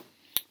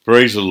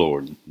Praise the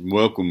Lord.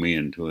 Welcome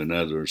into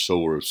another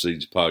Sower of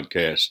Seeds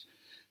podcast.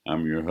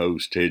 I'm your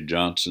host, Ted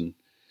Johnson,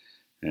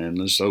 and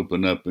let's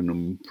open up in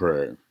a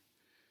prayer.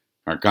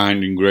 Our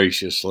kind and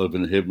gracious,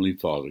 loving Heavenly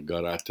Father,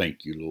 God, I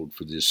thank you, Lord,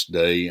 for this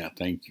day. I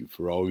thank you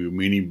for all your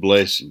many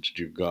blessings,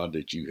 dear God,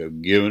 that you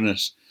have given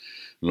us.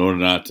 Lord,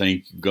 and I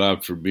thank you,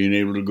 God, for being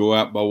able to go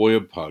out by way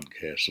of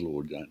podcast,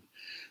 Lord.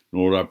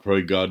 Lord, I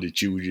pray, God, that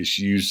you would just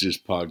use this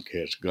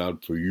podcast,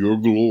 God, for your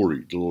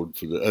glory, Lord,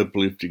 for the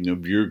uplifting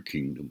of your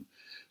kingdom.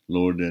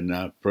 Lord, and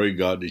I pray,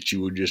 God, that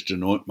you would just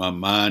anoint my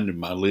mind and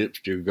my lips,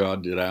 dear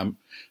God, that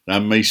I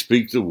may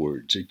speak the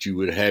words that you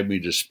would have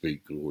me to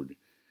speak, Lord.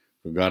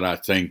 For God, I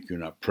thank you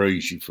and I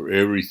praise you for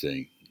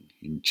everything.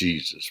 In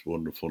Jesus'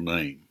 wonderful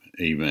name,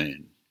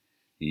 amen.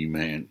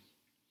 Amen.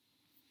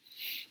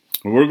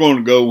 We're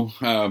going to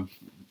go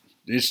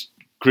this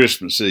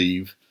Christmas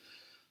Eve,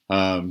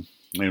 and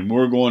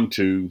we're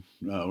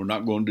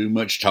not going to do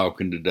much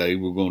talking today.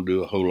 We're going to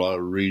do a whole lot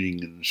of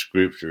reading in the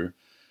Scripture.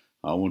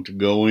 I want to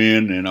go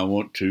in and I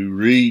want to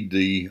read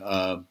the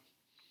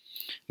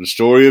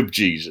story of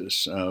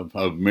Jesus,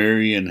 of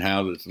Mary, and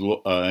how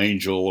the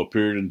angel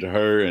appeared unto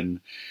her,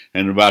 and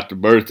about the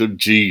birth of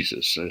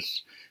Jesus.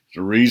 That's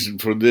the reason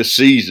for this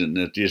season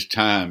at this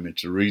time.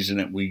 It's the reason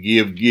that we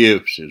give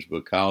gifts is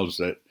because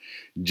that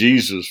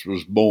Jesus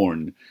was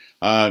born.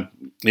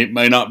 It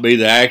may not be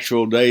the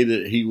actual day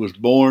that he was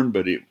born,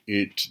 but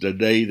it's the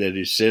day that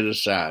is set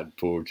aside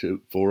for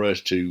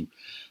us to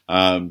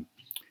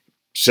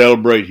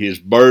celebrate his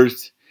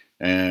birth.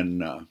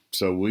 And I'm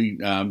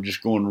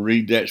just going to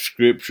read that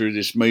scripture.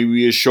 This may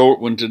be a short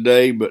one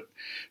today, but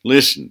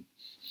listen,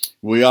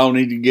 we all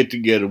need to get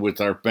together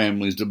with our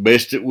families the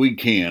best that we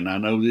can. I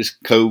know this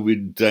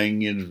COVID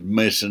thing is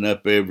messing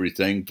up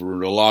everything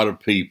for a lot of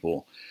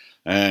people.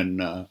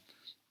 And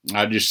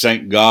I just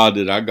thank God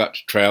that I got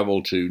to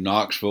travel to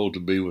Knoxville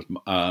to be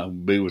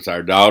with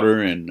our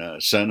daughter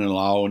and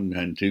son-in-law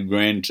and two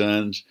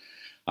grandsons.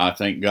 I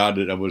thank God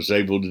that I was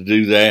able to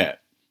do that.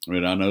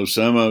 But I know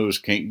some of us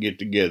can't get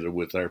together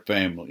with our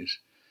families.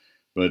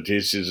 But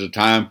this is a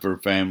time for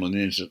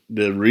family. And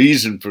the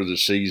reason for the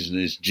season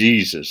is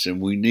Jesus.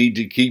 And we need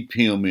to keep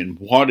him in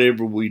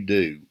whatever we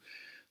do.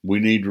 We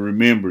need to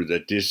remember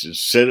that this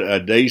is a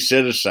day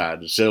set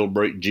aside to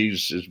celebrate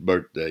Jesus'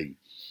 birthday.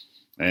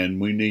 And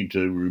we need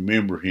to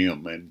remember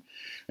him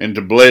and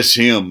to bless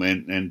him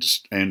and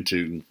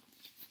to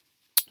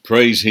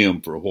praise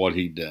him for what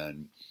he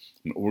done.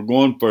 We're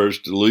going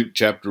first to Luke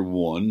chapter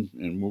 1,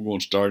 and we're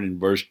going to start in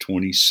verse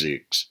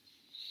 26.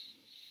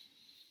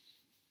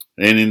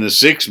 And in the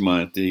 6th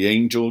month, the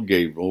angel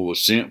Gabriel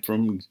was sent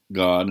from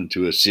God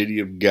into a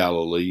city of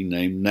Galilee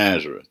named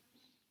Nazareth,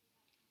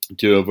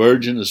 to a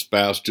virgin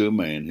espoused to a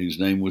man whose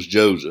name was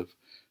Joseph,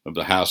 of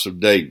the house of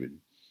David,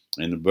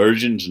 and the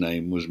virgin's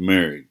name was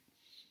Mary.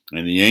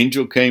 And the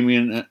angel came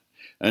in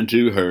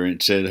unto her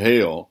and said,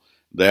 Hail,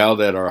 thou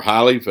that art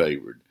highly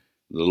favored,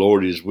 the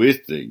Lord is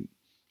with thee.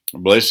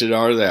 Blessed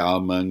art thou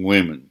among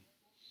women.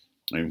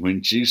 And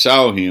when she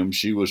saw him,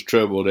 she was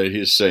troubled at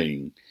his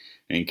saying,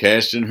 and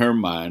cast in her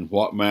mind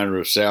what manner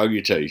of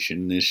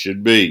salutation this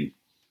should be.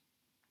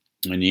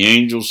 And the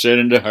angel said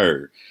unto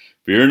her,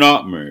 Fear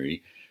not,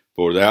 Mary,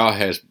 for thou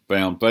hast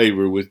found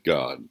favor with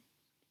God.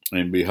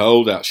 And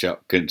behold, thou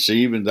shalt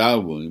conceive in thy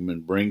womb,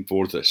 and bring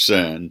forth a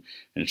son,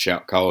 and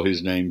shalt call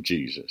his name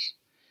Jesus.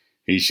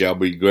 He shall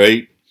be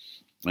great,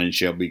 and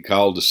shall be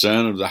called the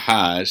Son of the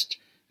Highest,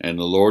 and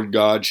the Lord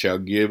God shall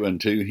give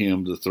unto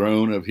him the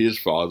throne of his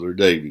father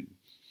David.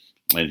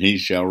 And he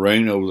shall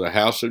reign over the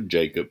house of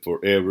Jacob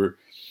forever,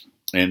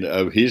 and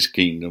of his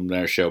kingdom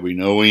there shall be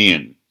no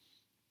end.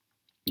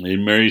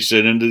 And Mary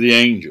said unto the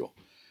angel,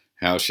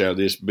 How shall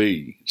this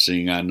be,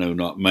 seeing I know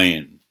not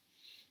man?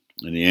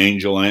 And the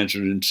angel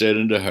answered and said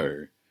unto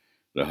her,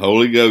 The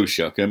Holy Ghost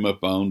shall come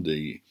upon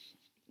thee,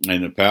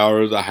 and the power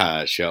of the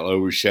Highest shall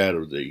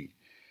overshadow thee.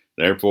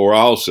 Therefore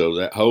also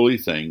that holy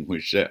thing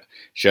which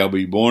shall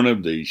be born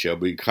of thee shall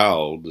be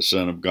called the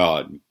Son of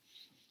God.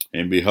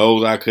 And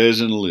behold, thy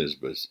cousin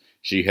Elizabeth,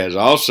 she has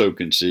also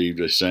conceived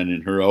a son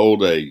in her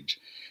old age,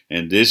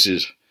 and this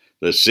is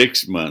the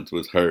 6th month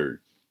with her,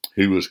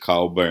 who was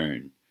called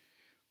barren.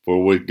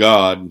 For with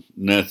God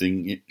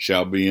nothing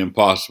shall be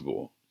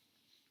impossible.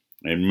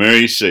 And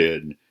Mary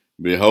said,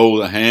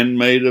 Behold, the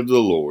handmaid of the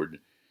Lord,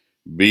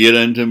 be it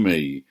unto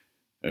me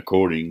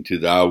according to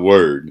thy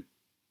word.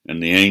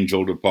 And the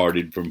angel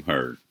departed from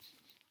her.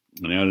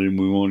 Now then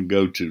we want to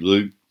go to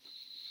Luke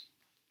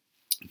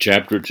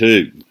chapter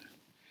 2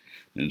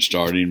 and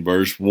start in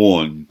verse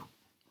 1.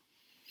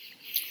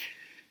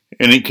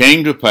 And it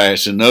came to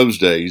pass in those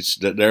days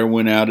that there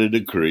went out a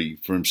decree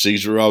from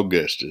Caesar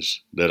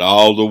Augustus that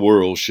all the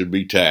world should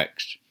be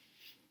taxed.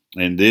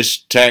 And this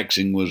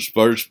taxing was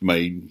first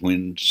made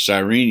when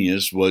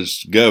Cyrenius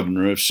was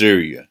governor of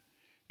Syria.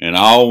 And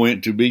all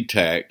went to be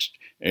taxed,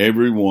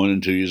 every one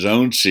into his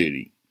own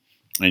city.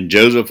 And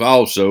Joseph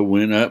also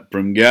went up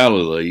from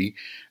Galilee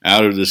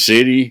out of the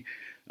city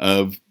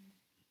of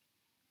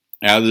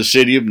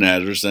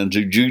Nazareth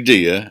unto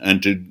Judea,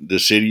 unto the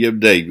city of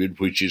David,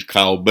 which is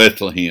called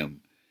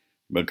Bethlehem,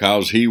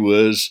 because he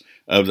was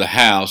of the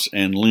house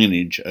and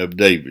lineage of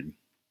David,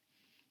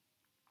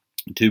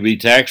 to be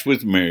taxed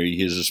with Mary,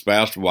 his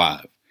espoused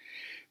wife,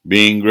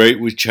 being great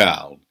with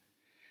child.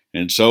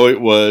 And so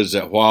it was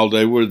that while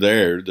they were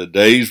there, the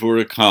days were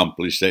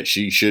accomplished that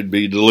she should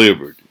be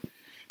delivered.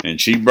 And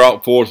she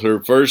brought forth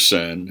her first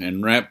son,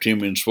 and wrapped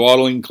him in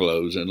swaddling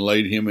clothes, and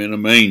laid him in a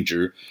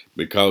manger,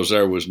 because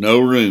there was no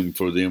room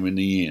for them in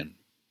the inn.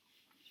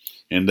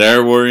 And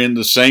there were in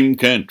the same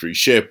country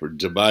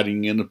shepherds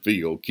abiding in the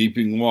field,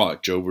 keeping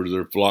watch over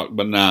their flock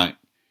by night.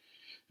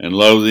 And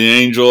lo, the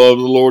angel of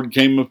the Lord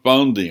came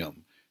upon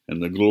them,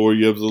 and the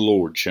glory of the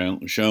Lord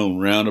shone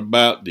round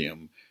about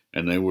them,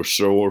 and they were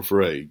sore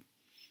afraid.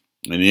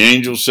 And the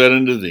angel said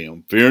unto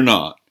them, Fear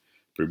not,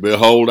 for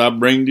behold, I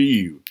bring to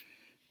you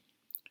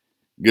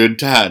good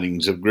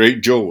tidings of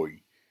great joy,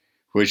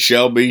 which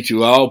shall be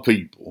to all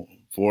people.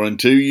 For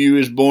unto you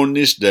is born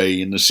this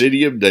day in the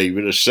city of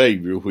David a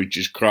Savior, which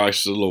is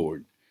Christ the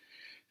Lord.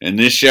 And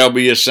this shall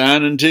be a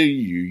sign unto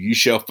you, you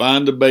shall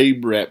find the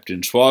babe wrapped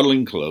in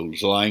swaddling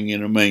clothes, lying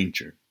in a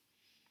manger.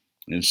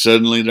 And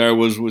suddenly there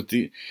was with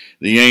the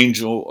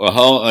angel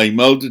a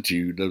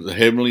multitude of the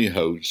heavenly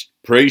host,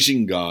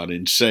 praising God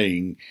and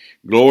saying,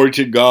 Glory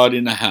to God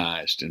in the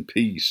highest, and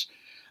peace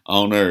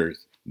on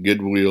earth,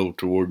 goodwill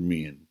toward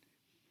men.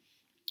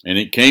 And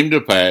it came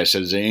to pass,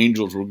 as the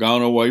angels were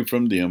gone away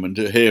from them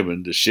into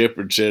heaven, the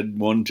shepherds said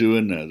one to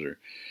another,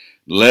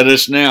 Let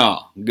us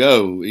now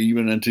go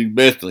even unto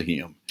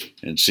Bethlehem,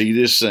 and see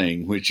this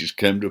thing which is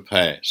come to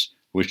pass,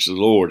 which the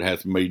Lord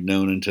hath made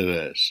known unto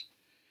us.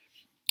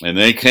 And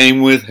they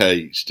came with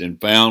haste,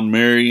 and found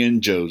Mary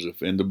and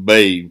Joseph, and the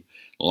babe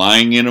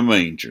lying in a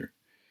manger.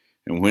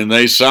 And when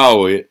they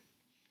saw it,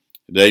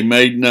 they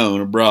made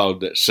known abroad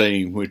that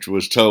saying which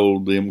was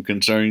told them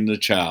concerning the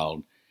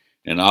child.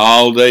 And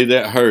all they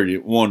that heard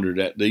it wondered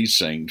at these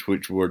things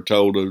which were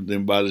told of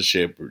them by the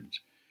shepherds.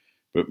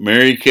 But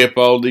Mary kept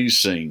all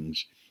these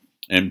things,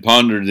 and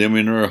pondered them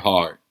in her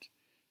heart.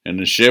 And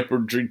the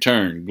shepherds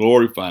returned,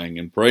 glorifying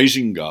and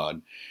praising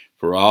God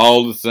for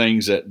all the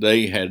things that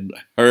they had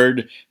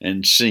heard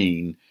and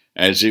seen,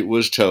 as it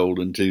was told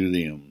unto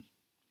them.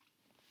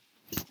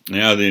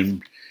 Now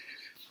then,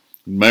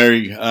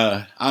 Mary,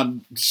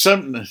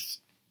 something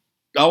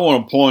I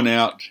want to point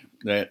out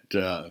that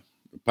the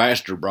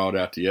pastor brought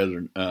out the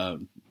other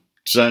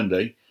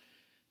Sunday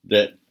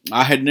that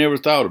I had never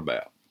thought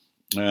about.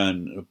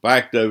 And the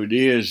fact of it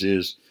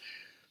is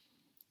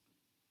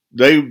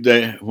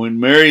they when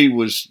Mary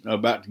was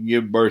about to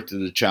give birth to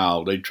the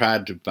child, they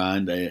tried to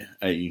find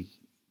a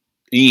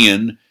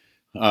inn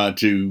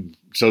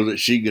so that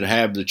she could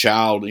have the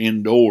child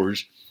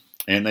indoors,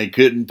 and they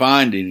couldn't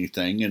find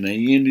anything, and they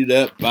ended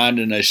up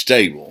finding a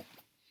stable.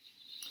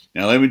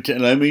 Now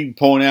let me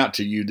point out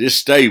to you, this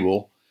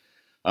stable,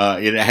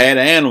 it had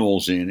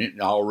animals in it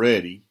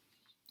already,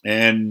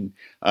 and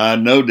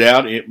no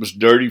doubt it was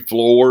dirty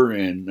floor,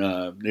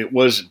 and it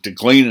wasn't the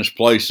cleanest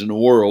place in the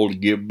world to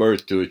give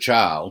birth to a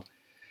child.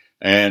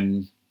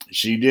 And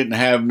she didn't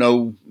have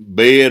no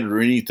bed or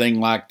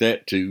anything like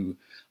that to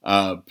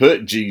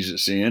put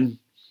Jesus in.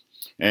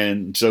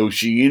 And so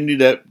she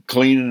ended up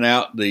cleaning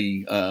out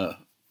the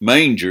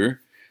manger.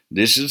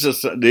 This is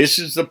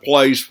the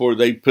place where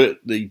they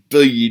put the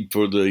feed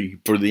for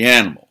the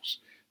animals.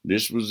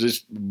 This was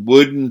this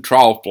wooden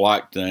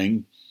trough-like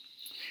thing.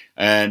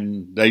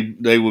 And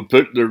they would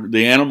put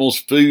the animals'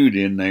 food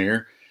in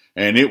there,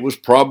 and it was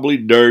probably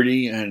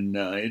dirty, and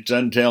it's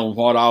untelling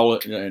what all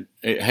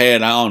it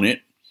had on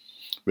it.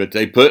 But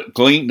they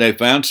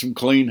found some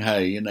clean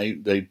hay, and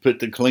they put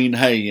the clean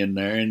hay in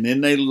there, and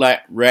then they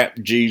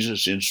wrapped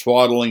Jesus in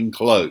swaddling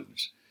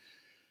clothes.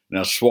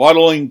 Now,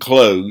 swaddling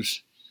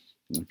clothes,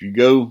 if you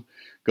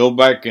go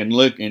back and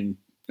look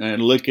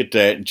at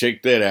that and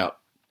check that out,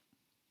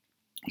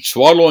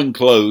 swaddling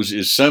clothes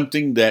is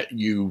something that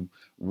you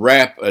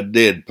wrap a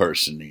dead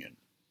person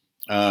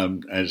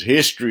in. As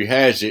history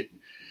has it,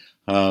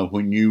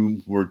 when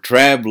you were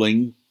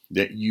traveling,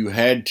 that you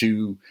had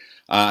to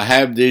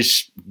have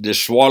this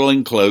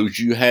swaddling clothes.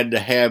 You had to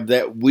have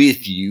that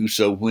with you,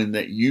 so when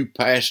that you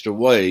passed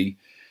away,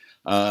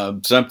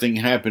 something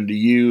happened to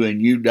you and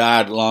you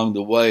died along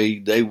the way,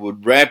 they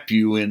would wrap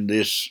you in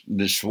this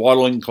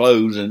swaddling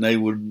clothes, and they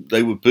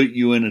would put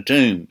you in a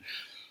tomb.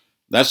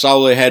 That's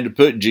all they had to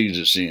put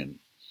Jesus in.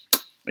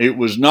 It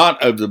was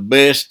not of the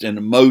best and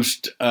the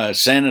most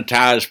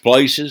sanitized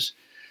places.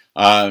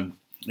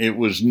 It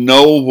was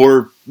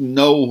nowhere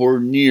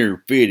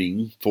near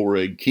fitting for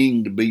a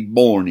king to be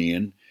born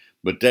in,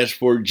 but that's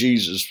where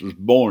Jesus was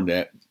born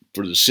at,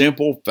 for the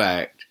simple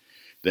fact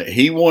that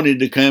he wanted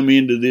to come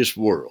into this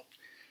world.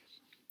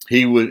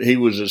 He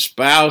was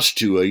espoused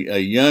to a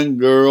young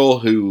girl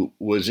who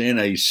was in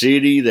a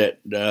city that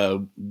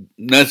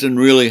nothing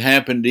really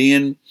happened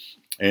in.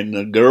 And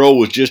the girl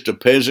was just a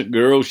peasant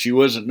girl. She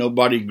wasn't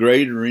nobody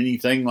great or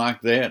anything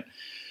like that.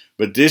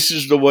 But this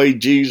is the way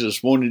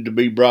Jesus wanted to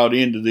be brought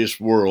into this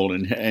world.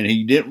 And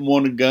he didn't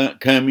want to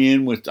come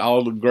in with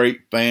all the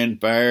great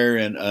fanfare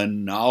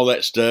and all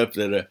that stuff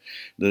that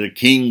a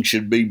king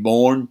should be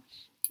born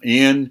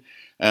in.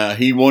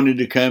 He wanted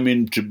to come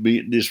into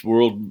this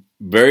world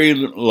very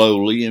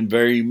lowly and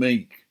very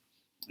meek.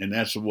 And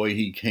that's the way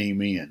he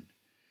came in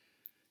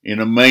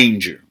a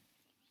manger,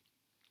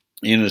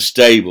 in a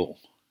stable,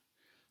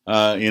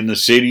 in the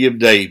city of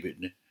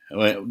David,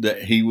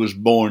 that he was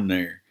born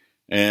there.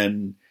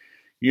 And,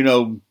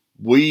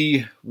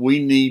 we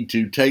need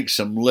to take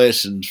a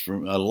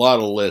lot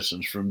of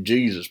lessons from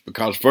Jesus,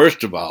 because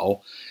first of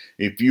all,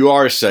 if you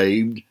are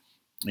saved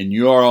and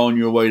you are on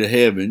your way to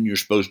heaven, you're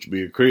supposed to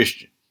be a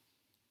Christian.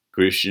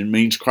 Christian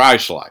means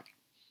Christ-like.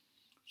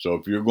 So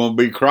if you're going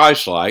to be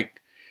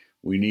Christ-like,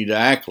 we need to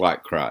act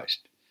like Christ.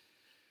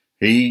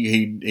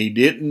 He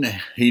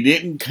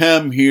didn't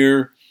come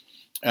here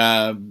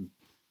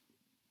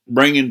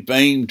bringing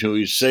fame to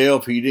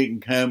himself. He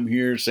didn't come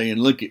here saying,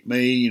 "Look at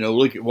me,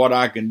 look at what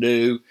I can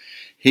do."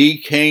 He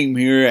came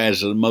here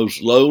as the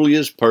most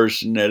lowliest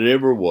person that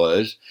ever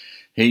was.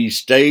 He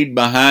stayed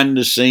behind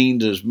the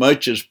scenes as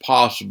much as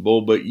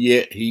possible, but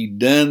yet he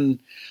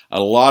done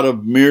a lot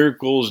of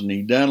miracles and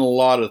he done a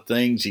lot of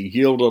things. He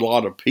healed a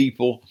lot of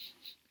people.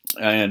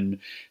 And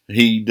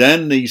he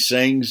done these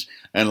things,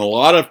 and a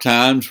lot of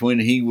times when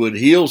he would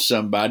heal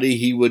somebody,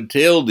 he would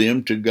tell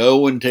them to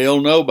go and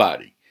tell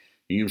nobody.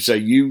 He would say,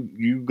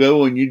 you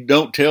go and you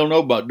don't tell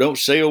nobody, don't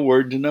say a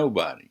word to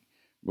nobody.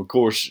 Of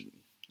course,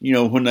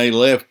 when they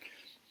left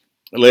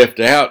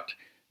out,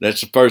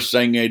 that's the first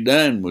thing they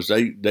done was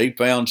they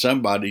found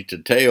somebody to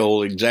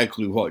tell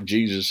exactly what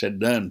Jesus had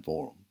done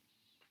for them.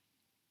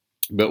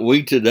 But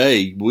we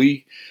today,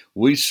 we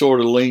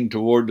sort of lean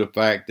toward the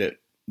fact that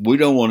we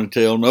don't want to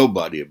tell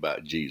nobody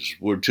about Jesus.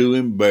 We're too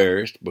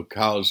embarrassed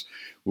because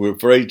we're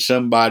afraid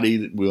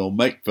somebody will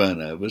make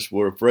fun of us.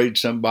 We're afraid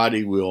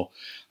somebody will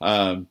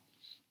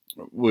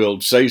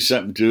say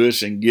something to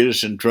us and get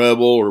us in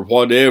trouble or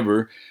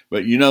whatever.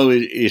 But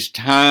it's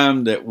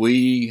time that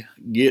we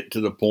get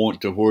to the point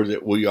to where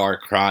that we are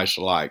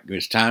Christ-like.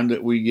 It's time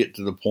that we get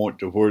to the point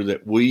to where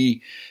that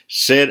we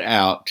set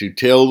out to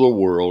tell the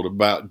world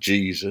about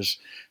Jesus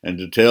and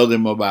to tell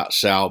them about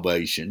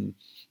salvation.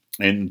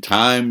 And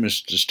time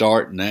is to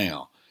start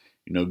now.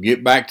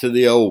 Get back to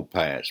the old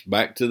past,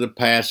 back to the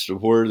past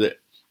of where that,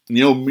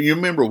 you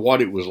remember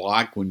what it was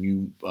like when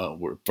you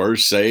were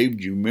first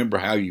saved. You remember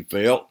how you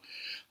felt,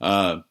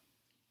 how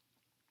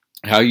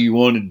you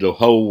wanted the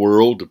whole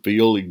world to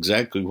feel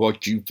exactly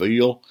what you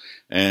feel.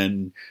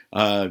 And,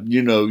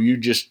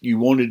 you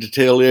wanted to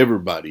tell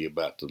everybody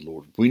about the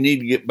Lord. We need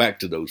to get back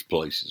to those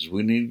places.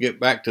 We need to get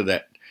back to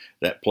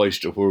that place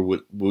to where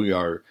we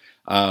are,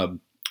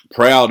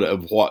 proud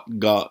of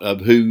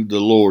who the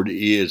Lord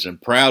is,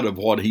 and proud of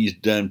what He's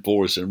done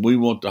for us, and we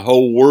want the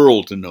whole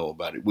world to know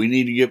about it. We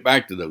need to get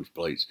back to those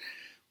places.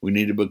 We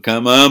need to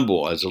become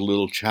humble as a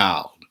little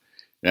child,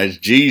 as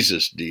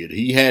Jesus did.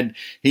 He had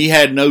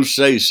no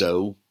say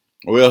so.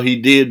 Well, he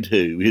did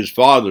too. His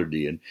father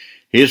did.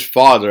 His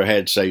father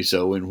had say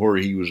so in where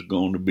he was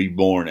going to be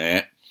born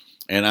at,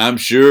 and I'm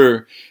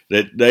sure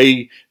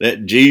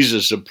that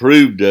Jesus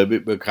approved of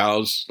it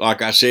because,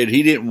 like I said,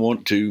 he didn't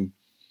want to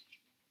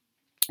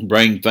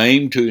bring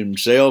fame to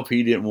himself.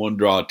 He didn't want to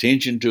draw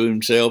attention to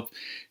himself.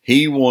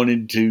 He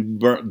wanted to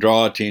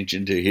draw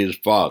attention to his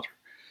father,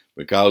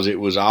 because it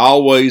was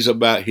always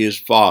about his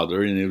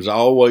father, and it was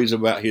always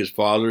about his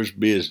father's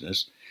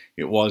business.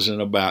 It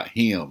wasn't about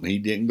him. He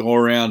didn't go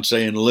around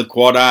saying, "Look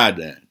what I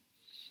done."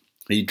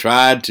 He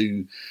tried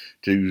to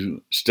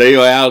stay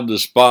out of the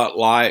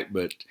spotlight,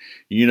 but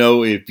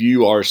if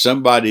you are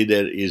somebody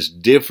that is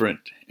different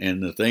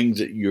and the things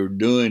that you're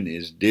doing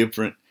is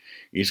different,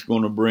 it's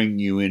going to bring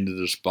you into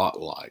the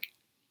spotlight.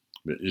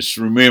 But just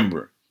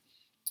remember,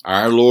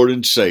 our Lord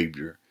and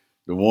Savior,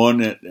 the one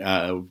that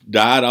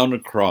died on the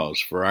cross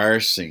for our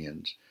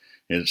sins,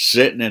 and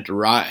sitting at the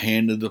right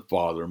hand of the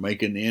Father,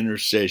 making the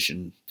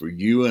intercession for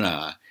you and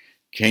I,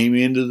 came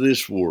into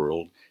this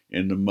world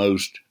in the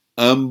most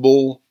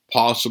humble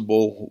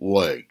possible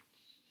way.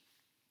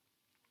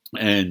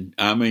 And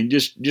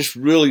just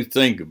really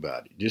think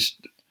about it. Just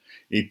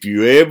if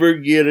you ever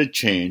get a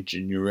chance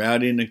and you're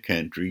out in the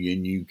country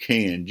and you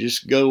can,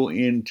 just go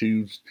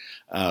into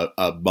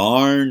a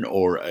barn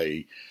or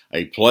a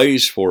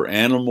place where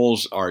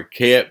animals are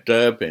kept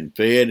up and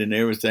fed and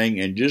everything,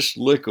 and just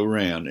look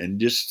around and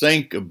just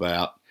think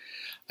about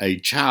a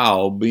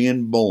child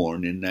being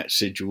born in that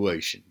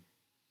situation.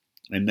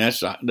 And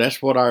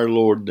that's what our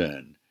Lord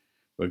done,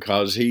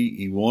 because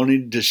he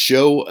wanted to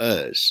show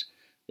us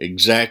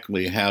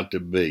exactly how to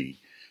be.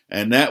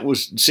 And that's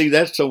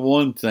the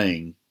one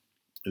thing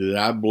that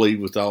I believe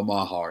with all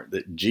my heart,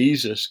 that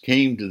Jesus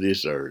came to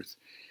this earth,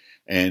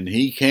 and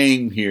he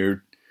came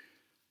here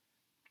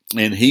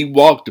and he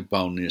walked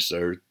upon this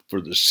earth for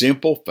the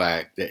simple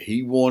fact that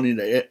he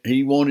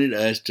wanted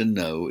us to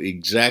know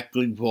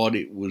exactly what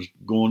it was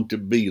going to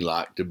be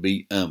like to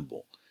be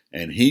humble.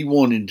 And he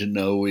wanted to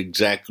know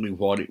exactly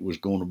what it was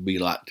going to be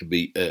like to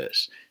be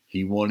us.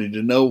 He wanted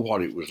to know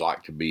what it was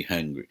like to be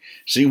hungry.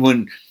 See,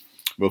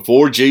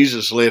 before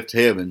Jesus left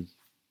heaven,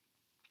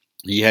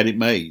 He had it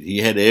made. He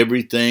had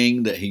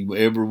everything that he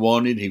ever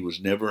wanted. He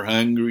was never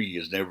hungry. He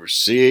was never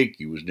sick.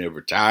 He was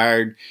never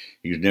tired.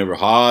 He was never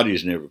hot. He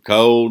was never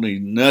cold.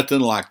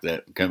 Nothing like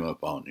that come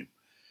upon him.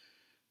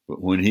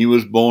 But when he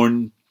was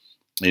born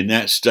in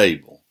that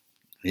stable,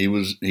 he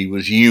was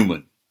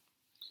human.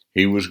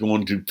 He was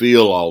going to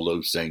feel all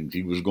those things.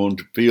 He was going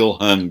to feel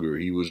hunger.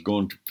 He was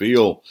going to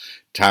feel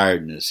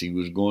tiredness. He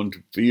was going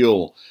to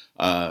feel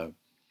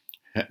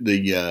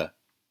the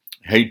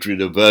hatred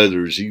of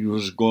others. He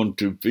was going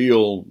to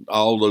feel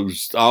all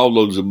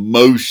those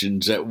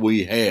emotions that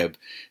we have.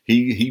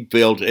 He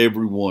felt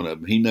every one of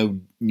them. He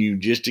knew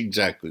just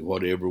exactly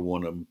what every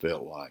one of them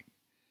felt like.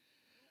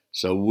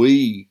 So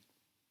we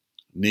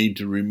need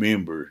to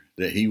remember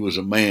that he was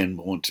a man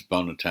once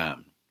upon a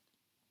time.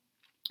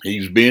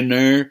 He's been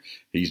there.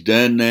 He's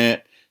done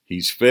that.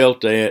 He's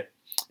felt that.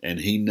 And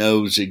he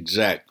knows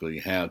exactly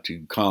how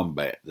to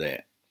combat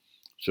that.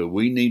 So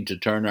we need to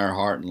turn our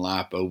heart and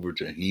life over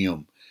to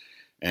him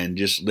and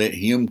just let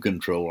him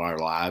control our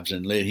lives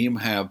and let him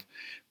have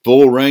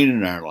full reign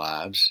in our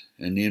lives.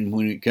 And then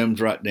when it comes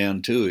right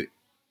down to it,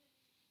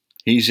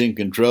 he's in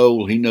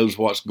control. He knows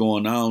what's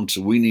going on.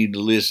 So we need to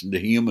listen to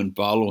him and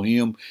follow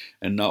him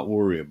and not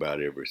worry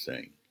about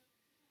everything,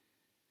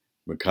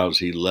 because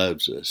he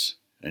loves us.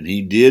 And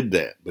he did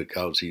that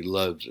because he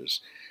loves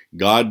us.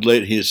 God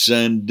let his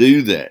son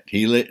do that.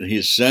 He let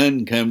his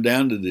son come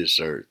down to this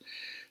earth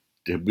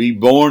to be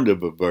born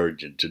of a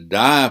virgin, to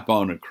die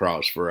upon a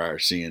cross for our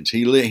sins.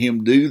 He let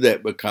him do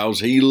that because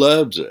he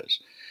loves us.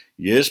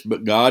 Yes,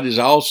 but God is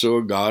also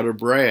a God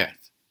of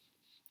wrath.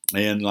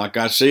 And like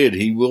I said,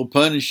 he will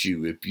punish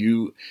you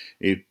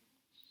if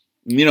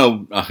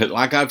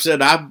like I've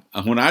said,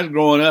 when I was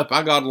growing up,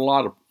 I got a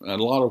lot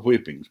of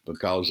whippings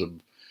because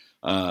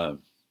of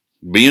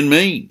being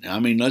mean. I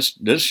mean, let's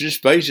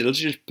just face it. Let's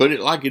just put it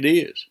like it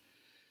is.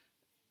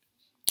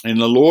 And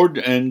the Lord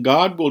and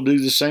God will do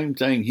the same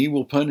thing. He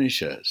will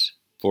punish us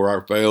for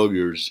our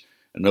failures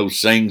and those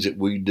things that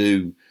we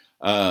do.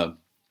 Not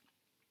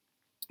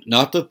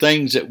the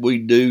things that we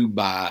do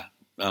by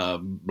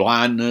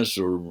blindness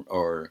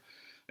or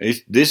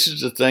this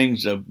is the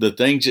things that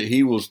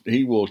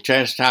he will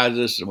chastise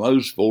us the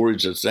most for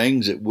is the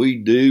things that we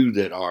do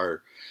that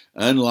are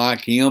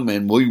unlike him,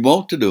 and we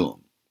want to do them.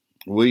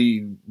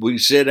 We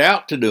set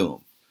out to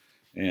do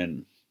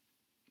them,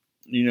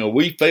 and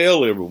we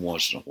fail every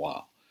once in a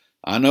while.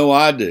 I know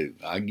I do.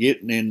 I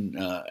get in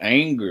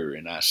anger,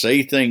 and I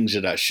say things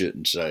that I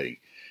shouldn't say.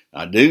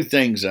 I do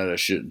things that I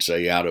shouldn't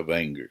say out of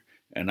anger,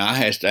 and I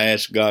have to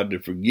ask God to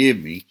forgive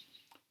me.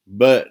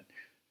 But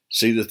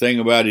see, the thing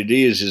about it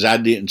is I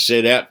didn't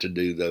set out to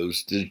do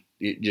those.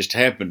 It just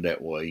happened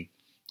that way,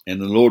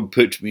 and the Lord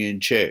puts me in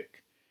check.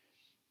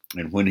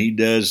 And when he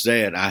does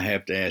that, I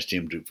have to ask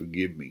him to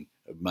forgive me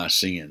of my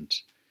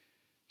sins.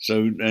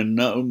 So, and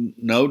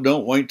no,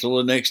 don't wait till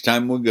the next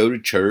time we go to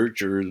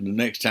church or the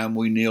next time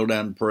we kneel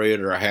down and pray at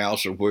our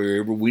house or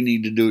wherever. We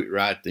need to do it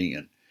right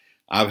then.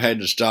 I've had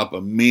to stop a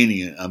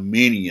many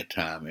a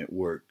time at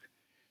work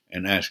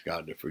and ask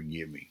God to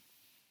forgive me.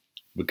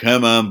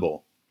 Become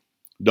humble.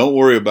 Don't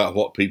worry about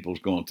what people's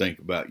going to think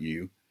about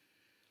you.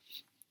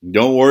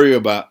 Don't worry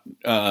about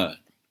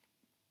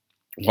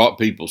what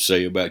people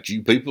say about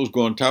you. People's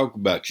going to talk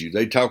about you.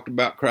 They talked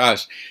about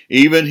Christ.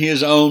 Even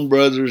his own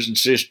brothers and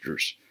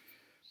sisters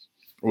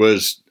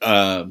was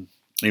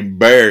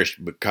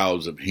embarrassed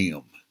because of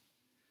him.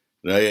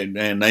 They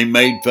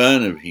made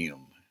fun of him.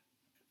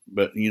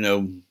 But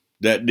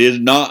that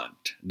did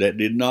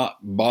not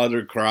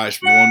bother Christ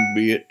one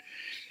bit.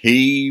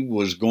 He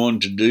was going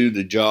to do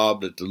the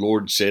job that the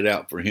Lord set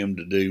out for him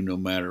to do no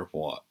matter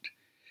what.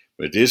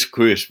 But this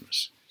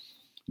Christmas,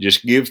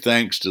 just give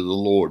thanks to the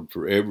Lord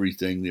for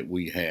everything that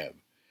we have.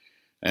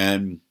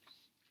 And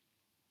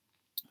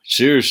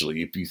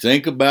seriously, if you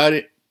think about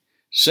it,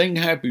 sing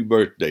happy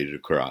birthday to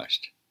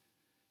Christ.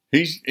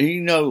 He's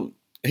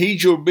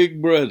your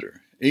big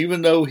brother.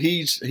 Even though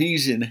he's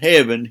in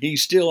heaven,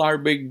 he's still our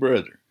big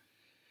brother.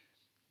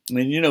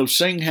 And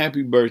sing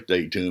happy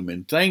birthday to him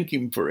and thank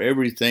him for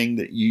everything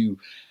that you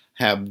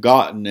have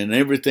gotten and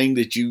everything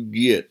that you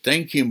get.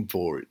 Thank him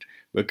for it,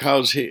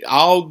 because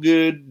all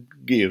good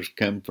gifts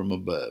come from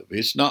above.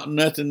 It's not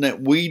nothing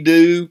that we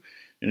do,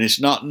 and it's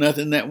not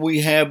nothing that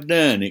we have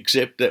done,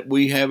 except that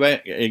we have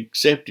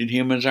accepted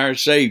him as our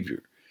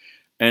Savior.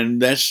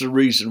 And that's the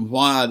reason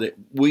why that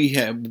we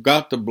have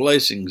got the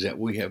blessings that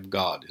we have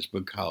got, is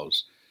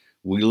because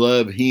we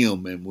love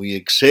him and we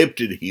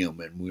accepted him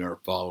and we are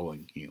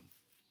following him.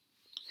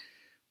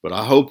 But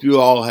I hope you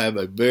all have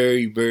a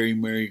very, very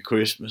Merry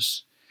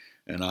Christmas.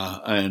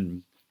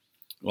 And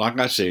like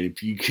I said,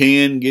 if you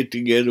can get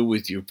together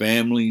with your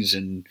families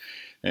and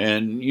I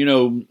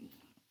know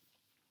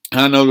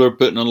they're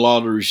putting a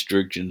lot of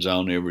restrictions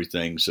on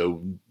everything,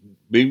 so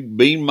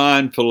be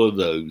mindful of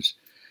those.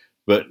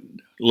 But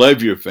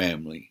love your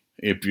family.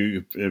 If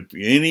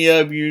any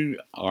of you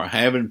are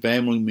having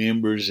family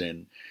members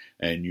and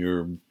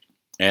you're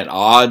at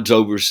odds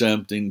over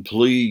something,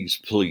 please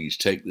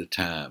take the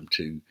time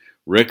to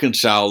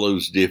reconcile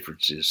those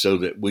differences so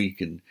that we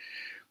can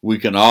we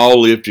can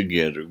all live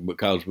together,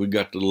 because we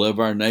got to love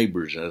our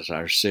neighbors as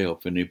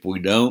ourselves. And if we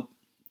don't,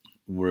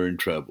 we're in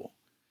trouble.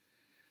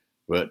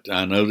 But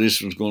I know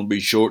this one's going to be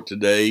short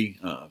today.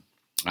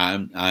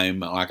 I'm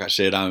like I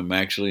said, I'm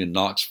actually in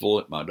Knoxville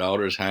at my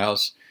daughter's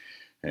house,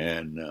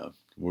 and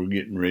we're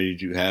getting ready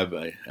to have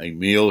a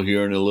meal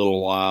here in a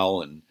little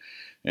while,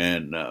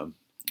 and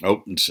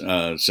open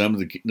some of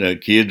the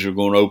kids are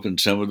going to open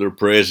some of their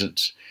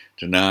presents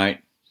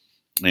tonight,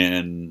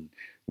 and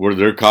where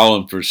they're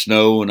calling for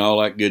snow and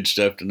all that good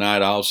stuff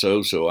tonight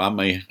also. So I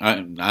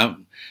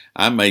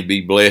may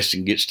be blessed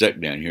and get stuck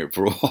down here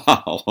for a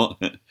while.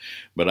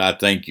 But I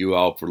thank you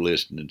all for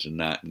listening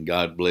tonight, and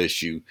God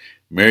bless you.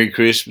 Merry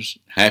Christmas,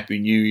 Happy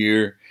New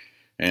Year,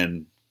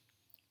 and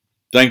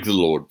thank the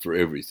Lord for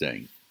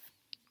everything.